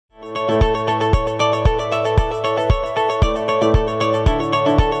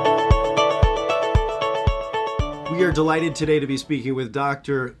We are delighted today to be speaking with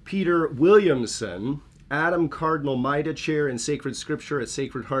Dr. Peter Williamson, Adam Cardinal Maida Chair in Sacred Scripture at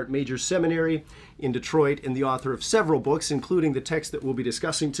Sacred Heart Major Seminary in Detroit, and the author of several books, including the text that we'll be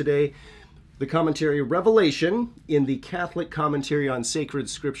discussing today, the commentary Revelation in the Catholic Commentary on Sacred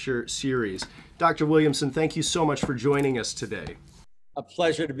Scripture series. Dr. Williamson, thank you so much for joining us today. A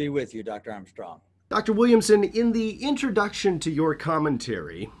pleasure to be with you, Dr. Armstrong. Dr. Williamson, in the introduction to your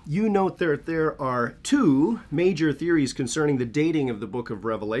commentary, you note that there are two major theories concerning the dating of the book of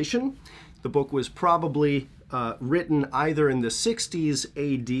Revelation. The book was probably written either in the 60s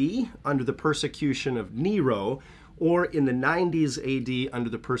AD under the persecution of Nero or in the 90s AD under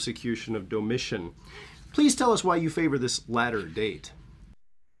the persecution of Domitian. Please tell us why you favor this latter date.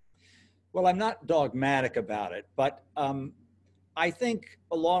 Well, I'm not dogmatic about it, but I think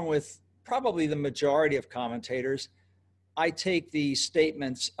along with probably the majority of commentators, I take the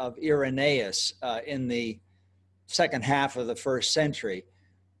statements of Irenaeus in the second half of the first century,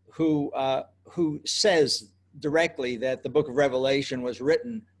 who says directly that the book of Revelation was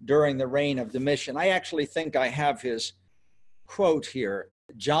written during the reign of Domitian. I actually think I have his quote here.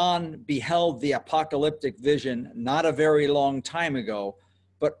 John beheld the apocalyptic vision not a very long time ago,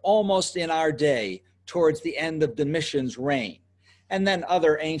 but almost in our day, towards the end of Domitian's reign. And then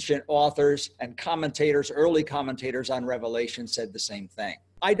other ancient authors and commentators, early commentators on Revelation, said the same thing.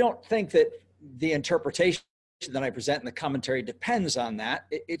 I don't think that the interpretation that I present in the commentary depends on that.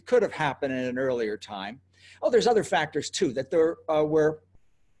 It could have happened in an earlier time. Oh, there's other factors too, that there were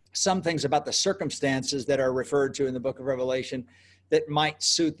some things about the circumstances that are referred to in the book of Revelation that might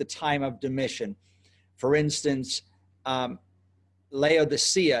suit the time of Domitian. For instance,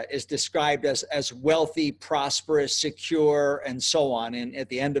 Laodicea is described as wealthy, prosperous, secure, and so on at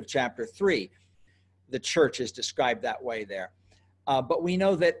the end of chapter 3. The church is described that way there. But we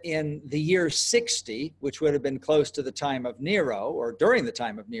know that in the year 60, which would have been close to the time of Nero, or during the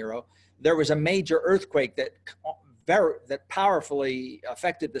time of Nero, there was a major earthquake that powerfully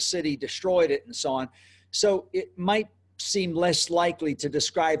affected the city, destroyed it, and so on. So it might seem less likely to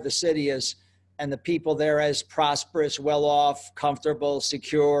describe the city and the people there as prosperous, well-off, comfortable,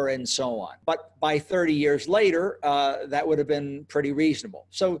 secure, and so on. But by 30 years later, that would have been pretty reasonable.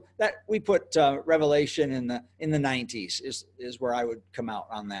 So that we put Revelation in the 90s is where I would come out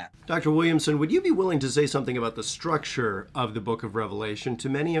on that. Dr. Williamson, would you be willing to say something about the structure of the book of Revelation? To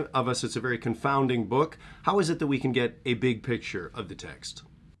many of us, it's a very confounding book. How is it that we can get a big picture of the text?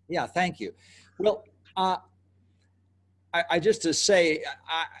 Yeah, thank you. Well, I just to say,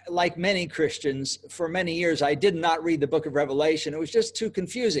 like many Christians, for many years, I did not read the book of Revelation. It was just too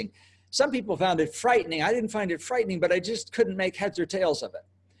confusing. Some people found it frightening. I didn't find it frightening, but I just couldn't make heads or tails of it.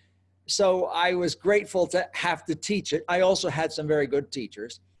 So I was grateful to have to teach it. I also had some very good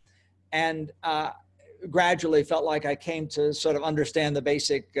teachers, and gradually felt like I came to sort of understand the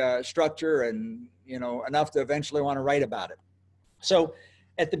basic structure and, enough to eventually want to write about it. So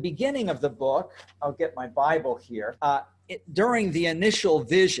at the beginning of the book, I'll get my Bible here. During the initial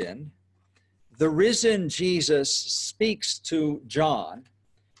vision, the risen Jesus speaks to John,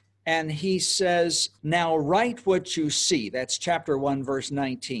 and he says, "Now write what you see." That's chapter 1, verse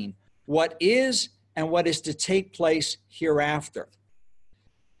 19. What is and what is to take place hereafter.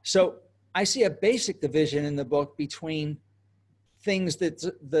 So I see a basic division in the book between things that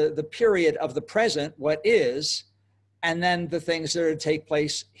the period of the present, what is, and then the things that are to take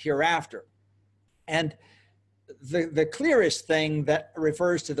place hereafter. And the clearest thing that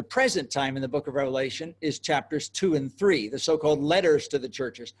refers to the present time in the book of Revelation is chapters 2 and 3, the so-called letters to the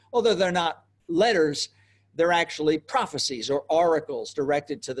churches. Although they're not letters, they're actually prophecies or oracles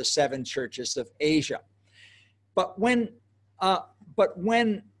directed to the 7 churches of Asia. But when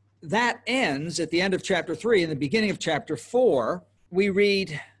that ends at the end of chapter 3, in the beginning of chapter 4, we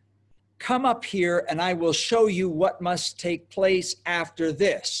read, "Come up here and I will show you what must take place after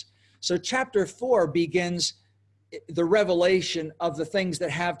this." So chapter 4 begins the revelation of the things that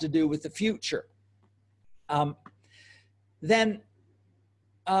have to do with the future. Then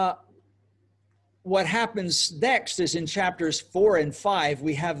what happens next is in chapters 4 and 5,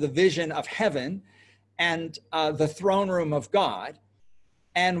 we have the vision of heaven and the throne room of God.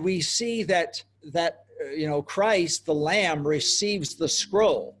 And we see that Christ, the Lamb, receives the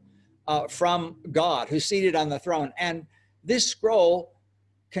scroll from God, who's seated on the throne. And this scroll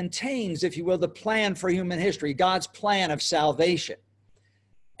contains, if you will, the plan for human history, God's plan of salvation.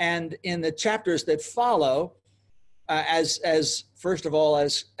 And in the chapters that follow, as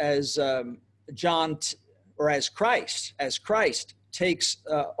John, or as Christ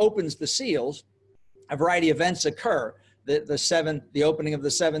opens the seals, a variety of events occur. The opening of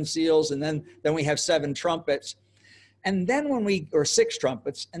the 7 seals, and then we have 7 trumpets. And then or 6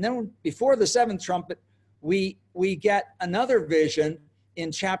 trumpets, and then before the 7th trumpet, we get another vision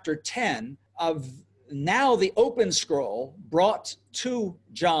in chapter 10 of now the open scroll brought to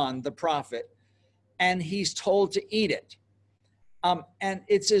John the prophet, and he's told to eat it. And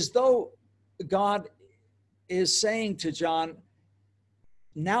it's as though God is saying to John,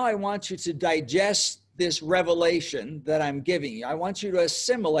 now I want you to digest this revelation that I'm giving you. I want you to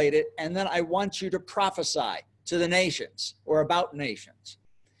assimilate it, and then I want you to prophesy to the nations or about nations.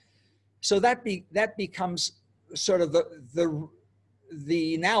 So that becomes sort of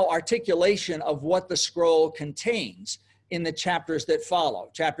the now articulation of what the scroll contains in the chapters that follow,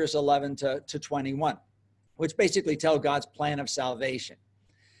 chapters 11 to 21, which basically tell God's plan of salvation.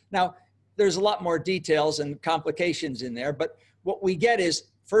 Now, there's a lot more details and complications in there, but what we get is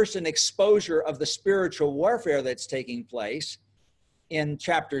first an exposure of the spiritual warfare that's taking place in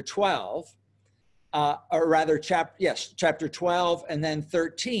chapter 12, chapter 12, and then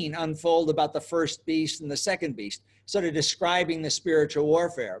 13 unfold about the first beast and the second beast, sort of describing the spiritual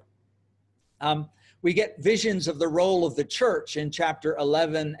warfare. We get visions of the role of the church in chapter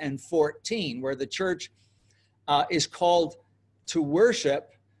 11 and 14, where the church is called to worship,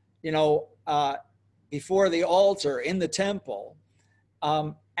 before the altar in the temple,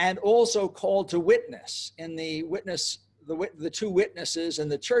 and also called to witness in the 2 witnesses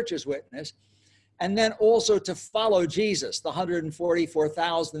and the church's witness, and then also to follow Jesus, the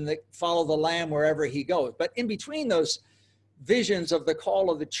 144,000 that follow the Lamb wherever he goes. But in between those visions of the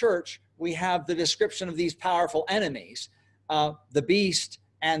call of the church, we have the description of these powerful enemies, the beast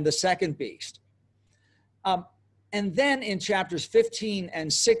and the second beast. And then in chapters 15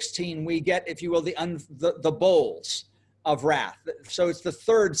 and 16, we get, if you will, the bowls of wrath. So it's the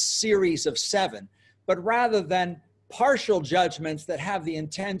 3rd series of 7. But rather than partial judgments that have the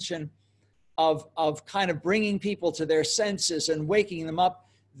intention of kind of bringing people to their senses and waking them up,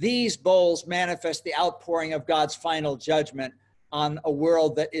 these bowls manifest the outpouring of God's final judgment on a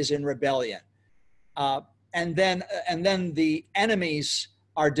world that is in rebellion. And then the enemies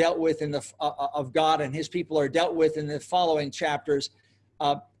are dealt with of God and his people are dealt with in the following chapters,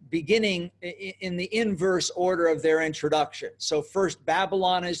 beginning in the inverse order of their introduction. So first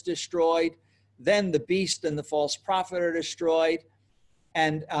Babylon is destroyed, then the beast and the false prophet are destroyed,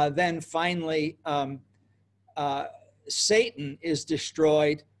 and then finally Satan is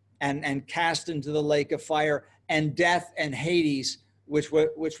destroyed and cast into the lake of fire, and death and Hades, which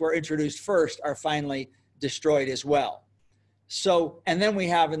were introduced first, are finally destroyed as well. So, and then we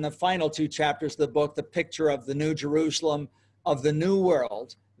have in the final 2 chapters of the book, the picture of the New Jerusalem, of the new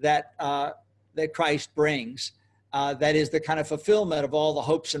world that Christ brings, that is the kind of fulfillment of all the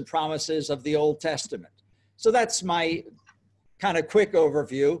hopes and promises of the Old Testament. So that's my kind of quick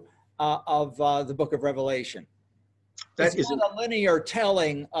overview of the book of Revelation. It's not a linear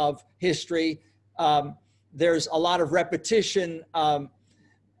telling of history. There's a lot of repetition.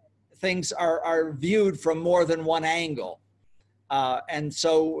 Things are viewed from more than one angle. And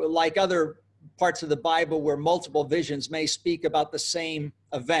so like other parts of the Bible where multiple visions may speak about the same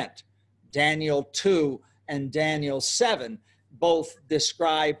event, Daniel 2 and Daniel 7 both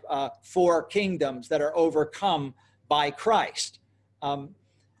describe 4 kingdoms that are overcome by Christ.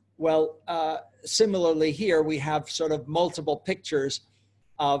 Similarly here, we have sort of multiple pictures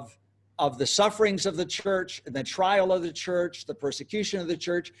of the sufferings of the church, and the trial of the church, the persecution of the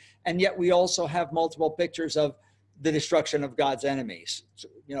church, and yet we also have multiple pictures of the destruction of God's enemies. So,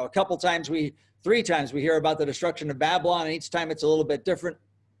 three times we hear about the destruction of Babylon, and each time it's a little bit different.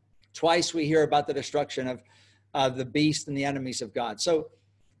 Twice we hear about the destruction of the beast and the enemies of God. So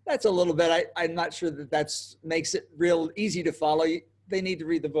that's a little bit, I'm not sure that makes it real easy to follow. They need to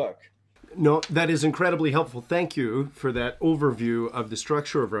read the book. No, that is incredibly helpful. Thank you for that overview of the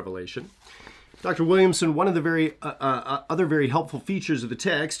structure of Revelation. Dr. Williamson, one of the other very helpful features of the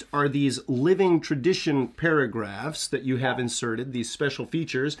text are these living tradition paragraphs that you have inserted, these special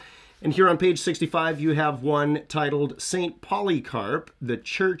features. And here on page 65, you have one titled St. Polycarp, the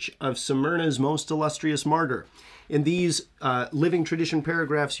Church of Smyrna's Most Illustrious Martyr. In these living tradition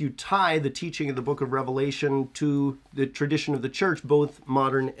paragraphs, you tie the teaching of the book of Revelation to the tradition of the church, both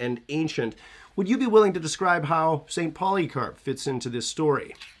modern and ancient. Would you be willing to describe how St. Polycarp fits into this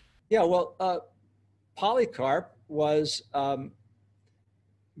story? Yeah, well, Polycarp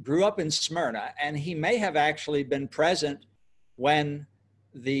grew up in Smyrna, and he may have actually been present when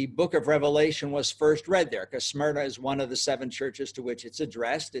the book of Revelation was first read there, because Smyrna is one of the 7 churches to which it's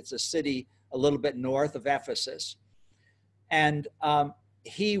addressed. It's a city a little bit north of Ephesus. And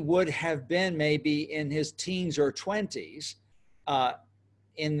he would have been maybe in his teens or 20s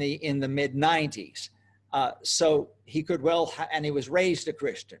in the mid 90s. So he could well, and he was raised a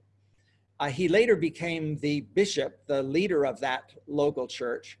Christian. He later became the bishop, the leader of that local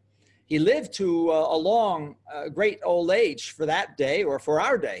church. He lived to a long, great old age for that day, or for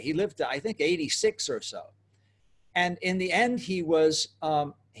our day. He lived to, I think, 86 or so. And in the end, he was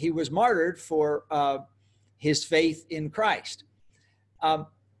martyred for his faith in Christ.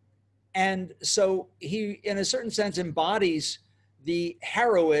 And so he, in a certain sense, embodies the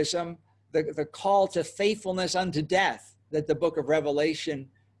heroism, the call to faithfulness unto death that the book of Revelation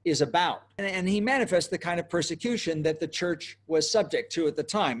is about. And he manifests the kind of persecution that the church was subject to at the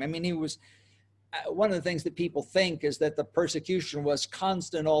time. I mean, he was, one of the things that people think is that the persecution was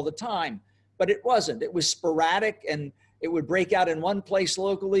constant all the time, but it wasn't. It was sporadic, and it would break out in one place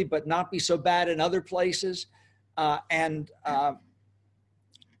locally, but not be so bad in other places.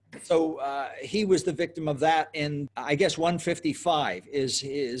 So he was the victim of that in, I guess, 155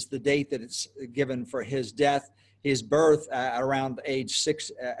 is the date that it's given for his death. His birth around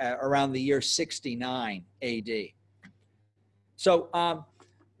the year 69 AD. So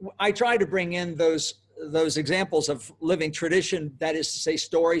I try to bring in those examples of living tradition, that is to say,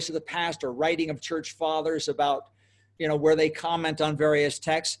 stories of the past or writing of church fathers about, where they comment on various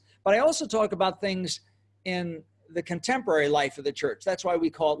texts. But I also talk about things in the contemporary life of the church. That's why we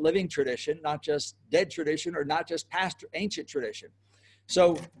call it living tradition, not just dead tradition or not just past ancient tradition.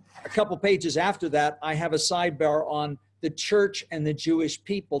 So a couple pages after that, I have a sidebar on the church and the Jewish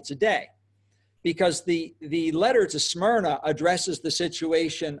people today, because the letter to Smyrna addresses the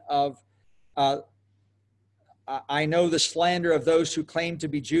situation of, I know the slander of those who claim to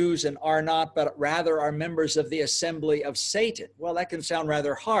be Jews and are not, but rather are members of the assembly of Satan. Well, that can sound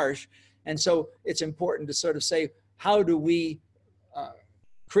rather harsh. And so it's important to sort of say, how do we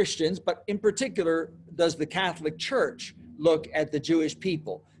Christians, but in particular, does the Catholic Church look at the Jewish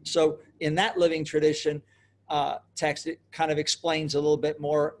people? So in that living tradition text, it kind of explains a little bit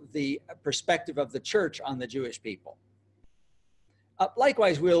more the perspective of the church on the Jewish people.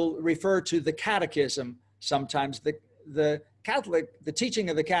 Likewise, we'll refer to the catechism sometimes. The teaching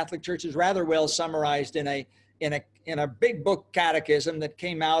of the Catholic Church is rather well summarized in a big book catechism that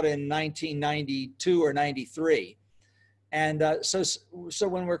came out in 1992 or 93. And so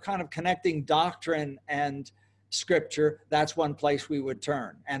when we're kind of connecting doctrine and scripture, that's one place we would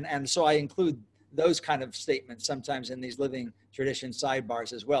turn. And so I include those kind of statements sometimes in these living tradition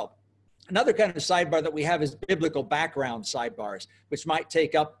sidebars as well. Another kind of sidebar that we have is biblical background sidebars, which might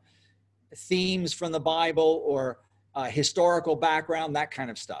take up themes from the Bible or historical background, that kind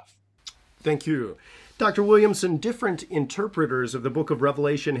of stuff. Thank you. Dr. Williamson, different interpreters of the book of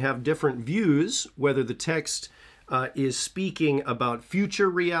Revelation have different views, whether the text is speaking about future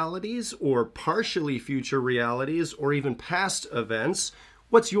realities or partially future realities or even past events.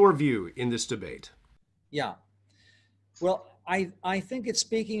 What's your view in this debate? Yeah. Well, I think it's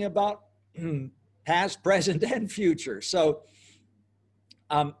speaking about past, present, and future. So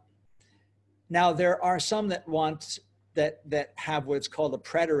now there are some that have what's called a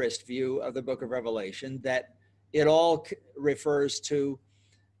preterist view of the book of Revelation, that it all refers to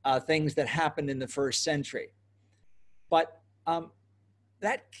things that happened in the first century. But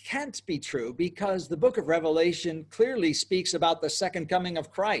that can't be true, because the book of Revelation clearly speaks about the second coming of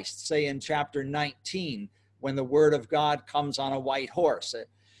Christ, say in chapter 19, when the word of God comes on a white horse.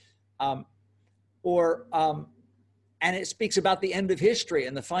 And it speaks about the end of history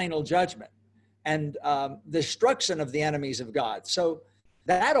and the final judgment and the destruction of the enemies of God. So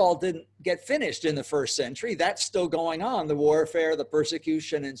that all didn't get finished in the first century. That's still going on, the warfare, the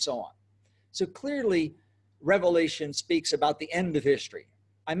persecution, and so on. So clearly, Revelation speaks about the end of history.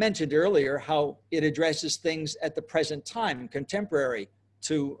 I mentioned earlier how it addresses things at the present time, contemporary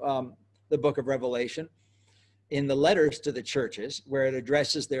to the book of Revelation, in the letters to the churches, where it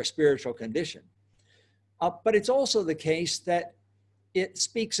addresses their spiritual condition. But it's also the case that it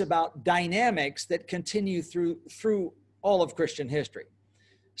speaks about dynamics that continue through all of Christian history.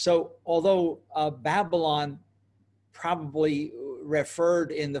 So although Babylon probably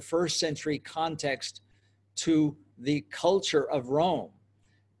referred in the first century context to the culture of Rome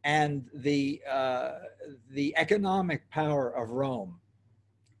and the economic power of Rome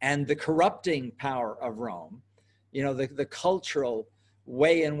and the corrupting power of Rome, the cultural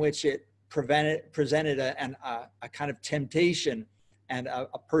way in which it presented a kind of temptation and a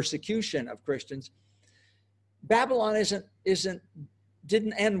persecution of Christians, Babylon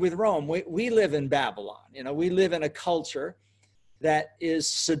didn't end with Rome. We live in Babylon. We live in a culture that is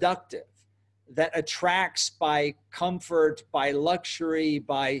seductive, that attracts by comfort, by luxury,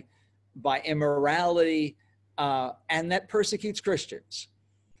 by immorality, and that persecutes Christians.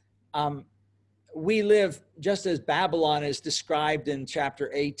 We live, just as Babylon is described in chapter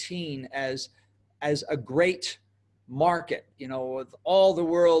 18 as a great market, with all the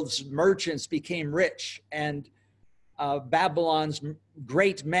world's merchants became rich, and Babylon's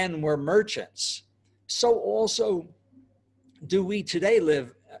great men were merchants. So also do we today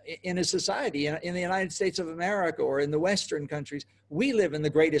live in a society, in the United States of America or in the Western countries. We live in the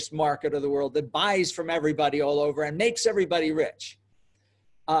greatest market of the world that buys from everybody all over and makes everybody rich.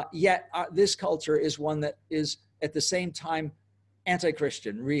 Yet this culture is one that is at the same time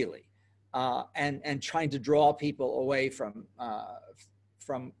anti-Christian, really, and trying to draw people away from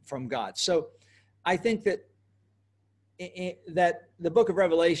God. So I think that that the book of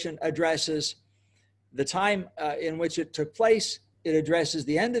Revelation addresses the time in which it took place. It addresses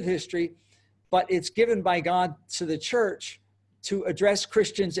the end of history, but it's given by God to the church to address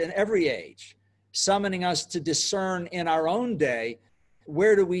Christians in every age, summoning us to discern in our own day,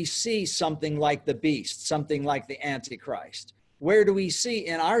 where do we see something like the beast, something like the Antichrist? Where do we see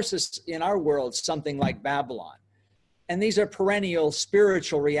in our world something like Babylon? And these are perennial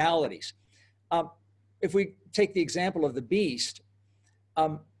spiritual realities. If we take the example of the beast,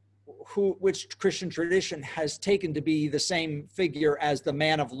 which Christian tradition has taken to be the same figure as the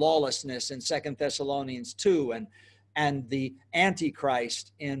man of lawlessness in 2 Thessalonians 2 and the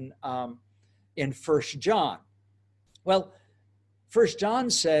Antichrist in 1 John. Well, 1 John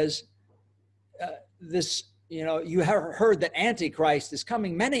says this, you have heard that Antichrist is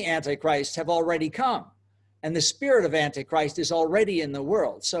coming. Many Antichrists have already come, and the spirit of Antichrist is already in the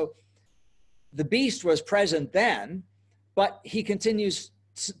world. So the beast was present then, but he continues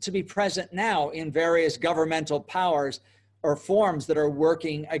to be present now in various governmental powers or forms that are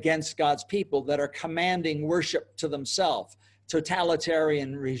working against God's people, that are commanding worship to themselves,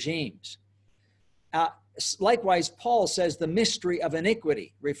 totalitarian regimes. Likewise, Paul says the mystery of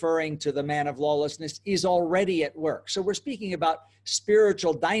iniquity, referring to the man of lawlessness, is already at work. So we're speaking about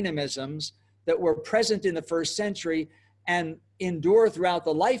spiritual dynamisms that were present in the first century and endure throughout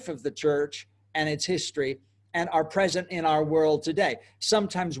the life of the church and its history, and are present in our world today.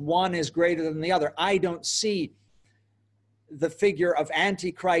 Sometimes one is greater than the other. I don't see the figure of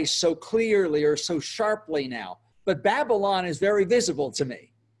Antichrist so clearly or so sharply now, but Babylon is very visible to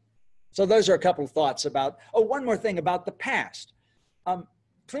me. So those are a couple of thoughts about, one more thing about the past.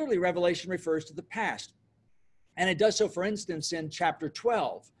 Clearly, Revelation refers to the past. And it does so, for instance, in chapter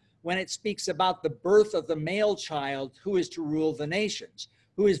 12, when it speaks about the birth of the male child who is to rule the nations,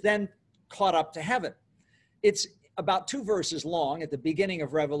 who is then caught up to heaven. It's about 2 verses long at the beginning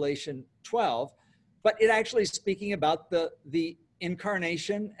of Revelation 12, but it actually is speaking about the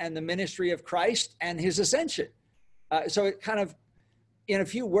incarnation and the ministry of Christ and his ascension. So it kind of, in a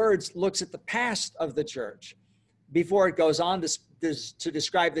few words, looks at the past of the church before it goes on to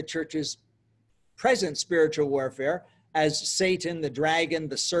describe the church's present spiritual warfare as Satan, the dragon,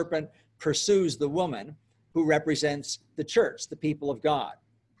 the serpent, pursues the woman who represents the church, the people of God.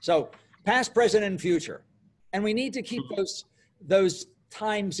 So past, present, and future. And we need to keep those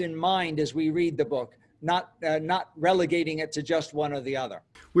times in mind as we read the book, not relegating it to just one or the other.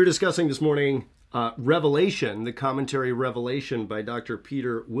 We're discussing this morning Revelation, the commentary Revelation by Dr.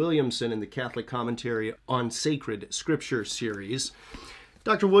 Peter Williamson in the Catholic Commentary on Sacred Scripture series.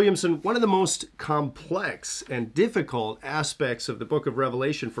 Dr. Williamson, one of the most complex and difficult aspects of the book of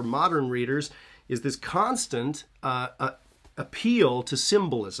Revelation for modern readers is this constant appeal to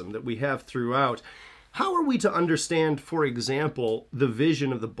symbolism that we have throughout. How are we to understand, for example, the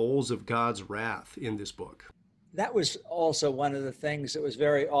vision of the bowls of God's wrath in this book? That was also one of the things that was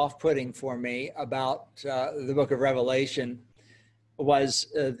very off-putting for me about the book of Revelation was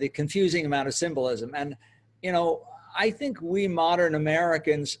the confusing amount of symbolism. And, I think we modern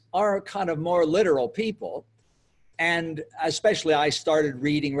Americans are kind of more literal people. And especially I started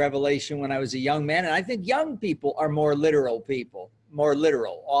reading Revelation when I was a young man. And I think young people are more literal people, more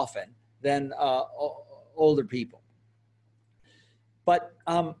literal often than older people. But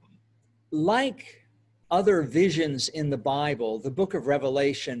like other visions in the Bible, the book of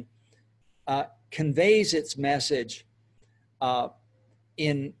Revelation conveys its message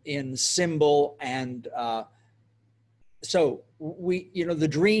in symbol and so we, the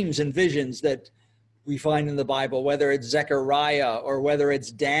dreams and visions that we find in the Bible, whether it's Zechariah or whether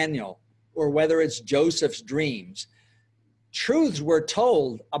it's Daniel or whether it's Joseph's dreams, truths were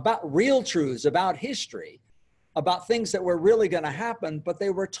told about real truths, about history, about things that were really going to happen, but they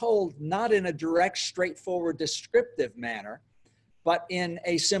were told not in a direct, straightforward, descriptive manner, but in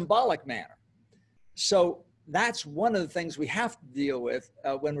a symbolic manner. So that's one of the things we have to deal with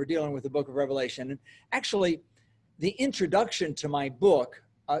when we're dealing with the book of Revelation. And actually, the introduction to my book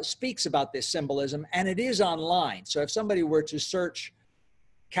speaks about this symbolism, and it is online. So if somebody were to search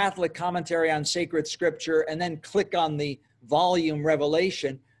Catholic commentary on sacred scripture and then click on the volume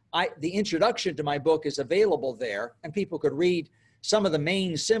Revelation, the introduction to my book is available there, and people could read some of the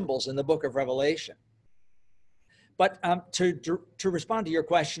main symbols in the book of Revelation. But to respond to your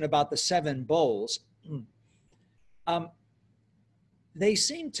question about the seven bowls, they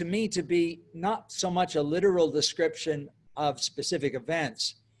seem to me to be not so much a literal description of specific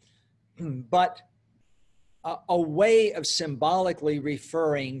events, but a way of symbolically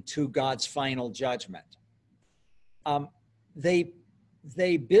referring to God's final judgment.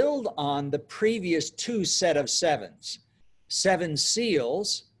 They build on the previous two set of sevens, seven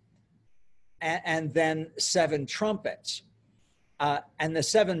seals, and then seven trumpets. And the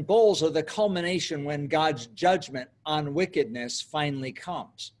seven bowls are the culmination when God's judgment on wickedness finally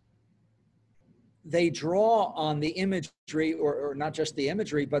comes. They draw on the imagery, or not just the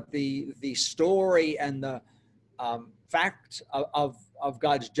imagery, but the story and the fact of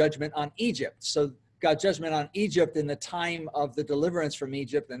God's judgment on Egypt. So God's judgment on Egypt in the time of the deliverance from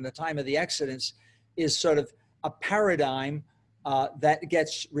Egypt and the time of the Exodus is sort of a paradigm that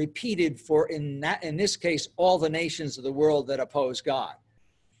gets repeated for, in this case, all the nations of the world that oppose God.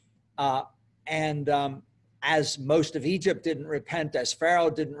 As most of Egypt didn't repent, as Pharaoh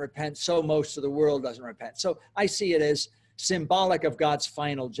didn't repent, so most of the world doesn't repent. So I see it as symbolic of God's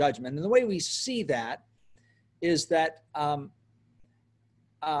final judgment. And the way we see that is that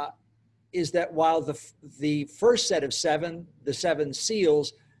while the first set of seven, the seven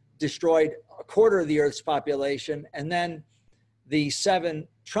seals, destroyed a quarter of the earth's population, and then the seven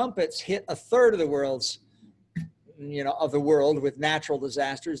trumpets hit a third of the world with natural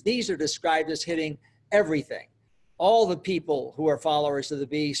disasters. These are described as hitting everything. All the people who are followers of the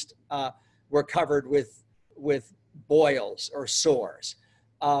beast were covered with boils or sores.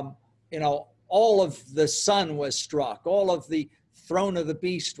 All of the sun was struck. All of the throne of the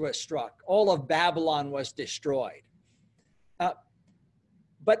beast was struck. All of Babylon was destroyed.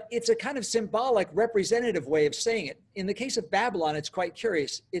 But it's a kind of symbolic, representative way of saying it. In the case of Babylon, it's quite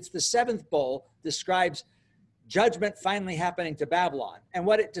curious. It's the seventh bowl describes judgment finally happening to Babylon. And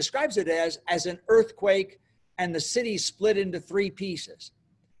what it describes it as an earthquake, and the city split into three pieces.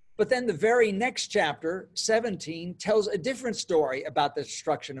 But then the very next chapter, 17, tells a different story about the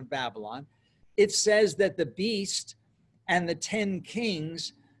destruction of Babylon. It says that the beast and the 10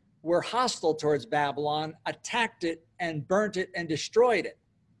 kings were hostile towards Babylon, attacked it and burnt it and destroyed it.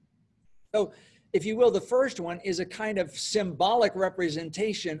 So, if you will, the first one is a kind of symbolic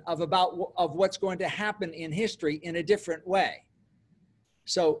representation of what's going to happen in history in a different way.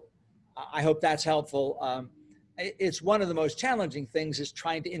 So I hope that's helpful. It's one of the most challenging things is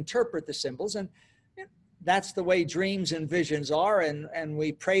trying to interpret the symbols, and that's the way dreams and visions are, and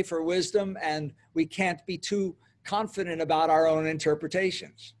we pray for wisdom, and we can't be too confident about our own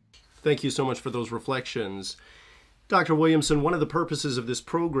interpretations. Thank you so much for those reflections. Dr. Williamson, one of the purposes of this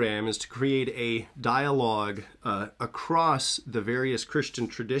program is to create a dialogue across the various Christian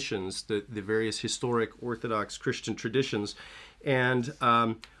traditions, the various historic Orthodox Christian traditions. And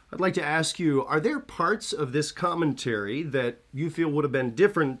I'd like to ask you, are there parts of this commentary that you feel would have been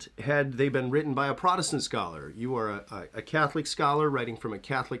different had they been written by a Protestant scholar? You are a Catholic scholar writing from a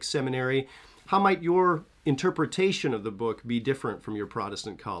Catholic seminary. How might your interpretation of the book be different from your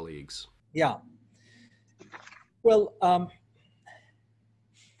Protestant colleagues? Yeah. Well,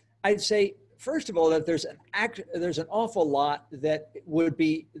 I'd say, first of all, that there's an awful lot that would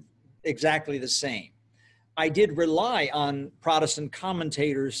be exactly the same. I did rely on Protestant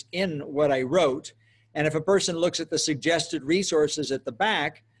commentators in what I wrote, and if a person looks at the suggested resources at the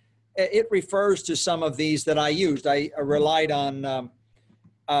back, it refers to some of these that I used. I relied on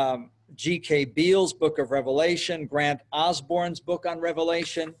G.K. Beale's Book of Revelation, Grant Osborne's book on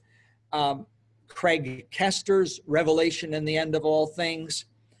Revelation, Craig Kester's Revelation and the End of All Things.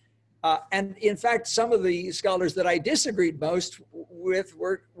 And in fact, some of the scholars that I disagreed most with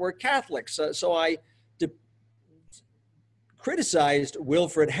were Catholics. So I criticized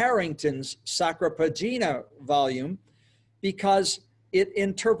Wilfred Harrington's Sacra Pagina volume because it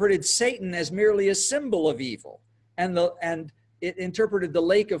interpreted Satan as merely a symbol of evil. And it interpreted the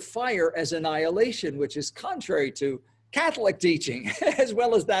lake of fire as annihilation, which is contrary to Catholic teaching, as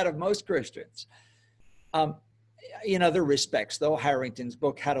well as that of most Christians. In other respects, though, Harrington's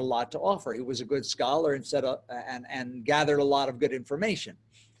book had a lot to offer. He was a good scholar and gathered a lot of good information.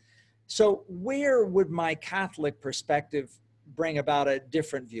 So where would my Catholic perspective bring about a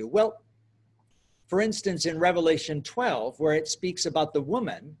different view? Well, For instance, in Revelation 12, where it speaks about the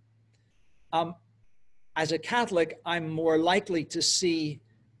woman, as a Catholic, I'm more likely to see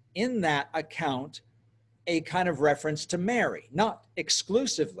in that account a kind of reference to Mary, not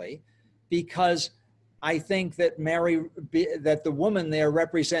exclusively, because I think that that the woman there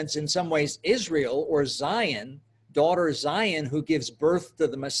represents in some ways Israel or Zion, daughter Zion, who gives birth to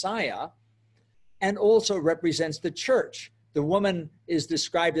the Messiah, and also represents the church. The woman is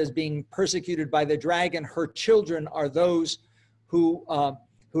described as being persecuted by the dragon. Her children are those who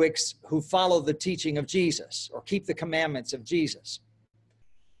follow the teaching of Jesus or keep the commandments of Jesus.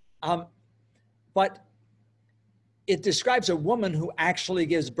 But it describes a woman who actually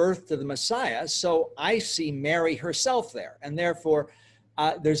gives birth to the Messiah. So I see Mary herself there. And therefore,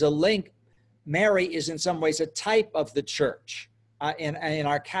 there's a link. Mary is in some ways a type of the church in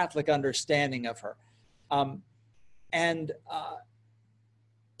our Catholic understanding of her. And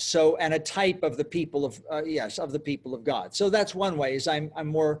a type of the people of, of the people of God. So that's one way, is I'm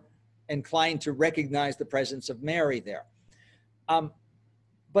more inclined to recognize the presence of Mary there.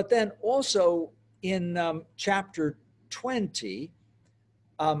 But then also in chapter 20,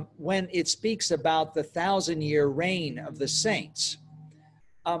 when it speaks about the 1,000-year reign of the saints,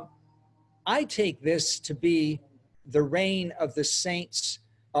 I take this to be the reign of the saints,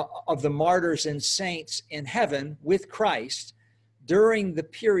 of the martyrs and saints in heaven with Christ during the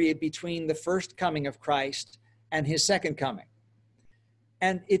period between the first coming of Christ and his second coming.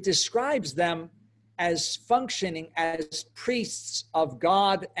 And it describes them as functioning as priests of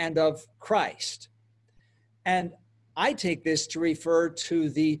God and of Christ. And I take this to refer to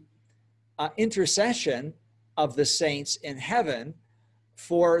the intercession of the saints in heaven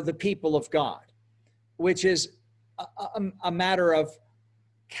for the people of God, which is a matter of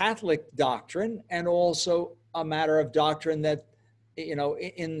Catholic doctrine and also a matter of doctrine that, in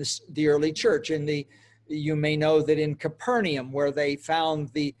the early church, you may know that in Capernaum, where they found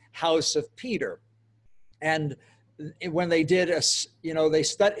the house of Peter, and when they did they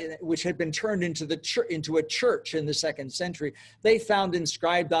studied, which had been turned into a church in the 2nd century, they found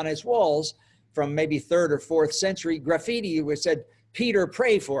inscribed on its walls from maybe 3rd or 4th century graffiti which said, "Peter,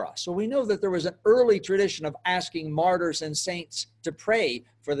 pray for us." So we know that there was an early tradition of asking martyrs and saints to pray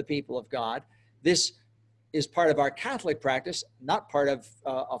for the people of God. This is part of our Catholic practice, not part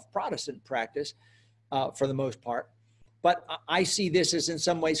of Protestant practice for the most part. But I see this as in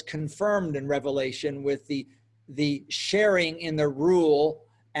some ways confirmed in Revelation with the sharing in the rule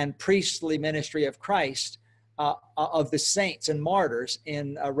and priestly ministry of Christ of the saints and martyrs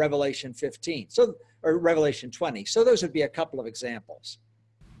in Revelation 15, or Revelation 20. So those would be a couple of examples.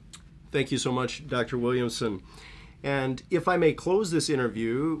 Thank you so much, Dr. Williamson. And if I may close this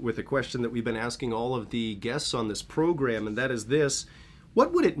interview with a question that we've been asking all of the guests on this program, and that is this: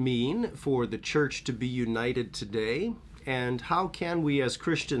 what would it mean for the church to be united today? And how can we as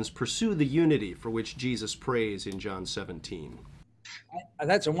Christians pursue the unity for which Jesus prays in John 17?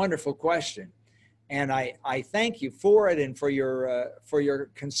 That's a wonderful question. And I thank you for it and for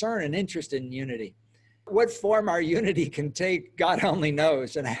your concern and interest in unity. What form our unity can take, God only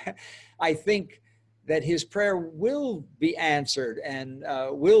knows. And I think that his prayer will be answered and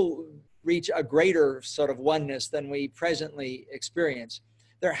will reach a greater sort of oneness than we presently experience.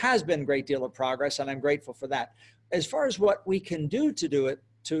 There has been a great deal of progress, and I'm grateful for that. As far as what we can do to do it,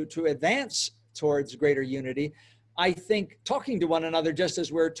 to advance towards greater unity, I think talking to one another just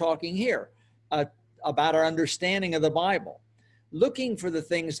as we're talking here about our understanding of the Bible, looking for the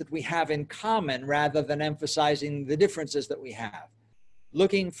things that we have in common rather than emphasizing the differences that we have,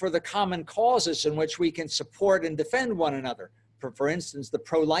 looking for the common causes in which we can support and defend one another. For instance, the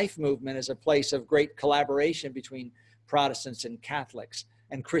pro-life movement is a place of great collaboration between Protestants and Catholics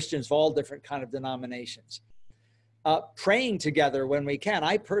and Christians of all different kind of denominations. Praying together when we can.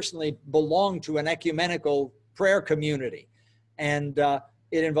 I personally belong to an ecumenical prayer community, and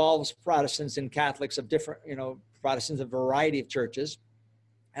it involves Protestants and Catholics of different, Protestants of a variety of churches,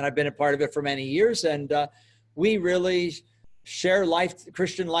 and I've been a part of it for many years, and we really share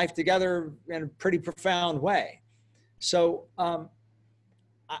Christian life together in a pretty profound way. So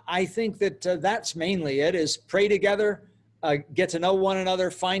I think that that's mainly it, is pray together, get to know one another,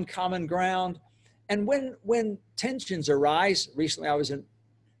 find common ground. And when tensions arise, recently I was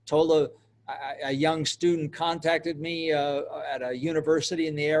told a young student contacted me at a university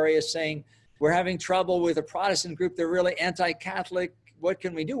in the area saying, "We're having trouble with a Protestant group. They're really anti-Catholic. What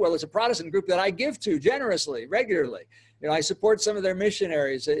can we do?" Well, it's a Protestant group that I give to generously, regularly. I support some of their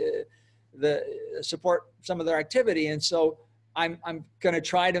missionaries, support some of their activity. And so I'm going to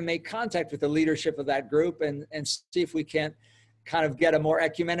try to make contact with the leadership of that group and see if we can't kind of get a more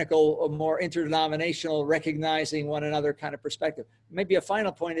ecumenical, a more interdenominational, recognizing one another kind of perspective. Maybe a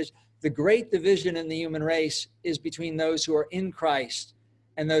final point is the great division in the human race is between those who are in Christ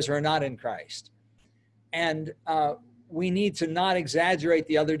and those who are not in Christ. And we need to not exaggerate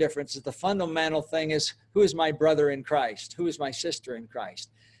the other differences. The fundamental thing is, who is my brother in Christ? Who is my sister in Christ?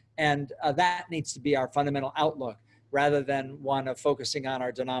 And that needs to be our fundamental outlook, rather than one of focusing on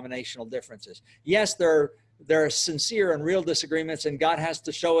our denominational differences. Yes, there are sincere and real disagreements, and God has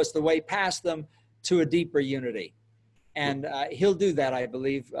to show us the way past them to a deeper unity. And he'll do that, I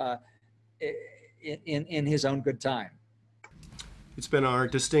believe, in his own good time. It's been our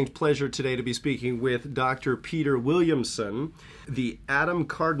distinct pleasure today to be speaking with Dr. Peter Williamson, the Adam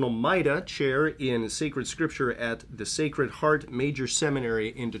Cardinal Maida Chair in Sacred Scripture at the Sacred Heart Major Seminary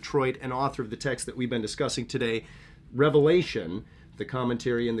in Detroit, and author of the text that we've been discussing today, Revelation, the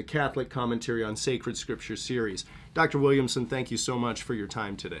commentary in the Catholic Commentary on Sacred Scripture series. Dr. Williamson, thank you so much for your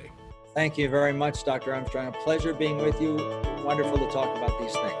time today. Thank you very much, Dr. Armstrong. A pleasure being with you. Wonderful to talk about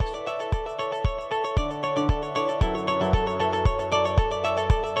these things.